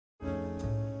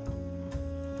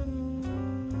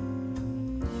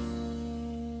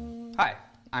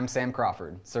I'm Sam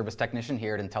Crawford, Service Technician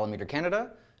here at Intellimeter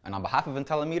Canada, and on behalf of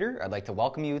Intellimeter, I'd like to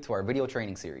welcome you to our video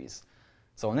training series.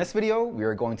 So in this video, we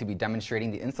are going to be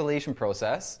demonstrating the installation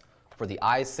process for the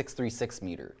i636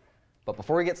 meter. But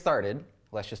before we get started,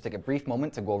 let's just take a brief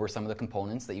moment to go over some of the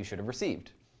components that you should have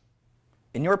received.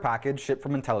 In your package shipped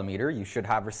from Intellimeter, you should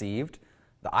have received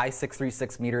the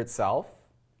i636 meter itself,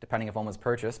 depending if one was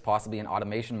purchased, possibly an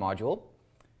automation module.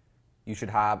 You should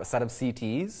have a set of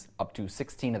CTs, up to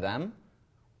 16 of them,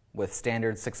 with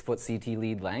standard 6-foot CT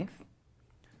lead length.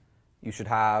 You should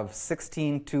have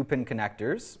 16 2-pin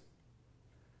connectors.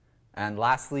 And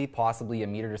lastly, possibly a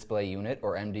meter display unit,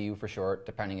 or MDU for short,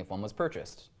 depending if one was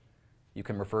purchased. You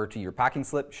can refer to your packing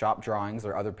slip, shop drawings,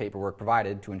 or other paperwork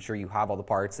provided to ensure you have all the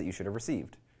parts that you should have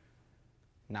received.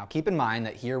 Now keep in mind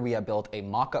that here we have built a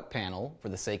mock-up panel for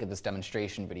the sake of this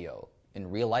demonstration video. In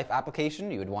real-life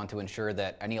application, you would want to ensure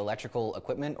that any electrical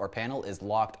equipment or panel is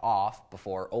locked off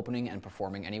before opening and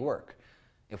performing any work.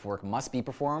 If work must be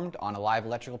performed on a live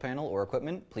electrical panel or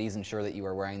equipment, please ensure that you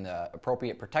are wearing the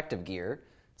appropriate protective gear,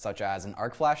 such as an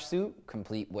arc flash suit,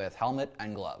 complete with helmet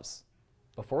and gloves.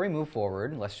 Before we move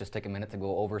forward, let's just take a minute to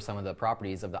go over some of the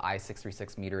properties of the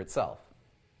i636 meter itself.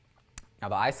 Now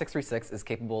the i636 is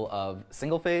capable of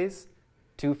single-phase,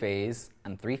 2-phase,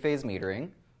 and 3-phase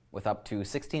metering, with up to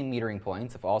 16 metering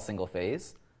points if all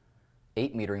single-phase,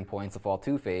 8 metering points if all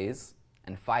 2-phase,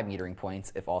 and 5 metering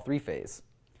points if all 3-phase.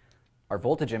 Our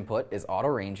voltage input is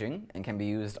auto-ranging and can be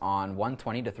used on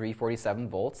 120 to 347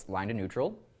 volts line to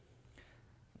neutral.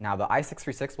 Now the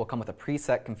i636 will come with a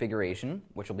preset configuration,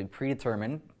 which will be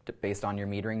predetermined based on your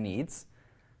metering needs.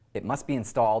 It must be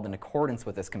installed in accordance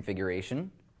with this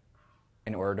configuration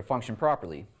in order to function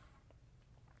properly.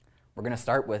 We're going to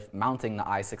start with mounting the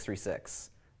i636.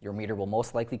 Your meter will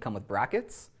most likely come with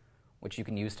brackets, which you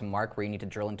can use to mark where you need to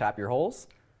drill and tap your holes.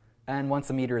 And once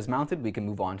the meter is mounted, we can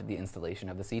move on to the installation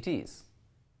of the CTs.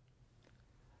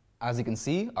 As you can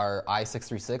see, our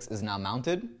i636 is now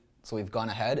mounted, so we've gone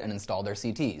ahead and installed our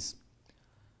CTs.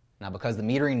 Now because the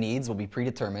metering needs will be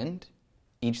predetermined,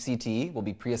 each CT will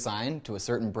be pre-assigned to a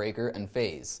certain breaker and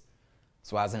phase.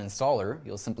 So as an installer,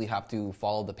 you'll simply have to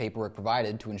follow the paperwork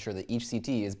provided to ensure that each CT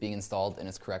is being installed in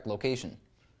its correct location.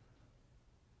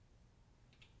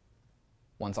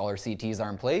 Once all our CTs are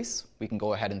in place, we can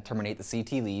go ahead and terminate the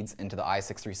CT leads into the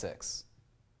i636.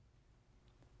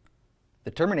 The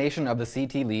termination of the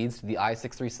CT leads to the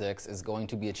i636 is going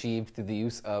to be achieved through the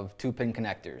use of 2-pin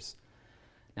connectors.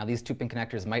 Now these 2-pin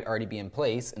connectors might already be in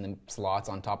place in the slots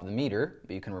on top of the meter,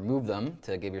 but you can remove them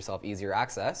to give yourself easier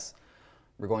access.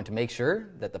 We're going to make sure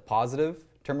that the positive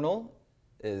terminal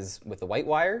is with the white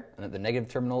wire and that the negative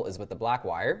terminal is with the black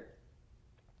wire.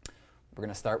 We're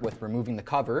going to start with removing the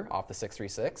cover off the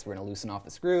 636. We're going to loosen off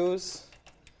the screws.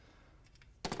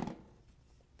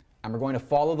 And we're going to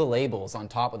follow the labels on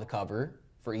top of the cover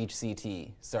for each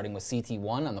CT, starting with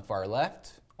CT1 on the far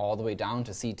left, all the way down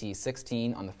to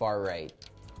CT16 on the far right.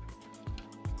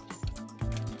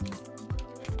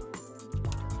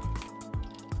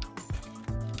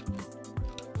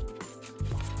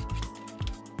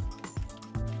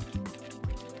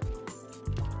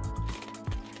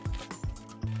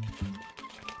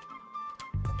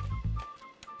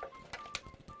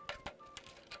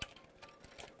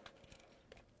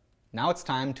 Now it's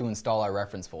time to install our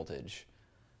reference voltage.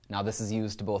 Now this is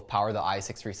used to both power the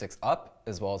i636 up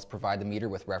as well as provide the meter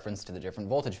with reference to the different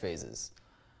voltage phases.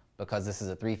 Because this is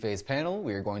a 3-phase panel,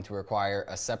 we are going to require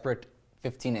a separate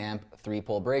 15 amp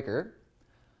 3-pole breaker.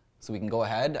 So we can go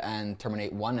ahead and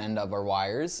terminate one end of our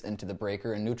wires into the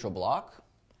breaker and neutral block.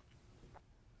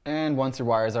 And once your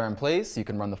wires are in place, you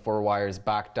can run the 4 wires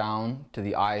back down to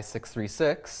the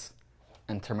i636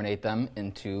 and terminate them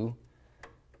into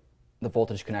the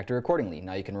voltage connector accordingly.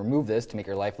 Now you can remove this to make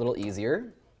your life a little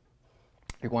easier.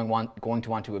 You're going to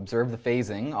want to observe the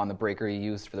phasing on the breaker you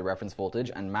used for the reference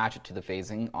voltage and match it to the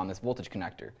phasing on this voltage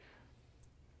connector.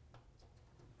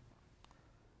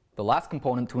 The last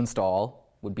component to install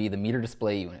would be the meter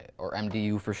display unit, or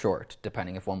MDU for short,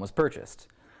 depending if one was purchased.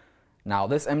 Now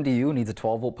this MDU needs a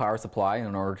 12-volt power supply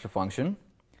in order to function,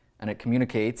 and it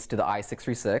communicates to the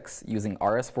i636 using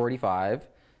RS485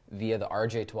 via the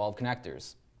RJ12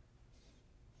 connectors.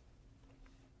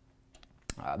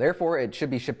 Therefore, it should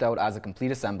be shipped out as a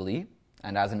complete assembly,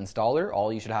 and as an installer,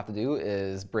 all you should have to do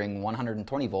is bring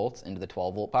 120 volts into the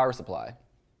 12-volt power supply.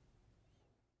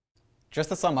 Just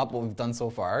to sum up what we've done so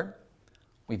far,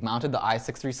 we've mounted the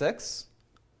i636,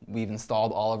 we've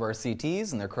installed all of our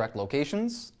CTs in their correct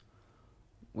locations,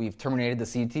 we've terminated the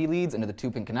CT leads into the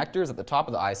 2-pin connectors at the top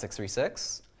of the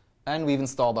i636, and we've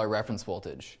installed our reference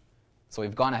voltage. So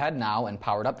we've gone ahead now and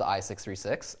powered up the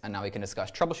i636, and now we can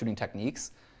discuss troubleshooting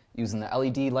techniques using the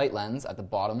LED light lens at the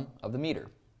bottom of the meter.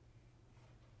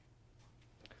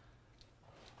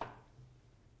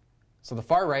 So the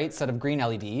far right set of green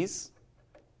LEDs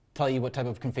tell you what type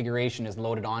of configuration is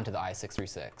loaded onto the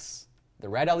i636. The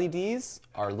red LEDs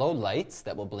are load lights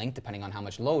that will blink depending on how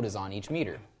much load is on each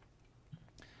meter.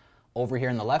 Over here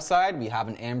on the left side, we have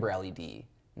an amber LED.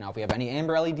 Now, if we have any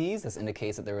amber LEDs, this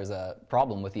indicates that there is a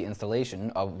problem with the installation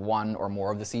of one or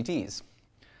more of the CTs.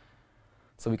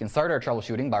 So we can start our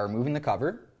troubleshooting by removing the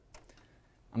cover,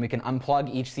 and we can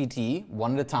unplug each CT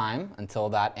one at a time until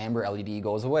that amber LED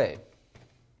goes away.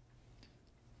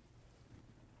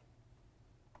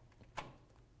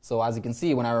 So as you can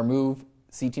see, when I remove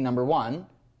CT number 1,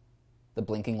 the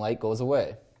blinking light goes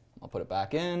away. I'll put it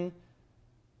back in.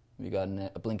 We got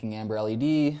a blinking amber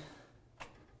LED,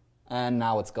 and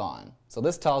now it's gone. So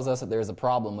this tells us that there's a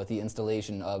problem with the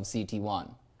installation of CT1.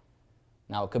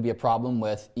 Now it could be a problem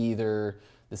with either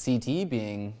the CT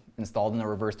being installed in the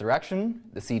reverse direction,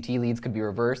 the CT leads could be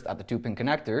reversed at the 2-pin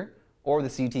connector, or the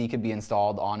CT could be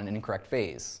installed on an incorrect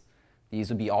phase. These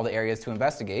would be all the areas to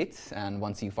investigate, and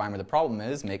once you find where the problem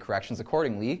is, make corrections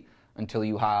accordingly until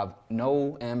you have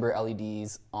no amber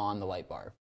LEDs on the light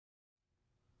bar.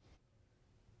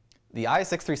 The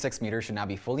i636 meter should now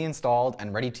be fully installed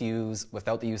and ready to use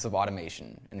without the use of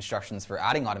automation. Instructions for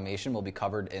adding automation will be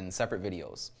covered in separate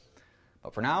videos.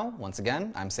 But for now, once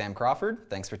again, I'm Sam Crawford.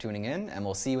 Thanks for tuning in, and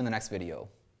we'll see you in the next video.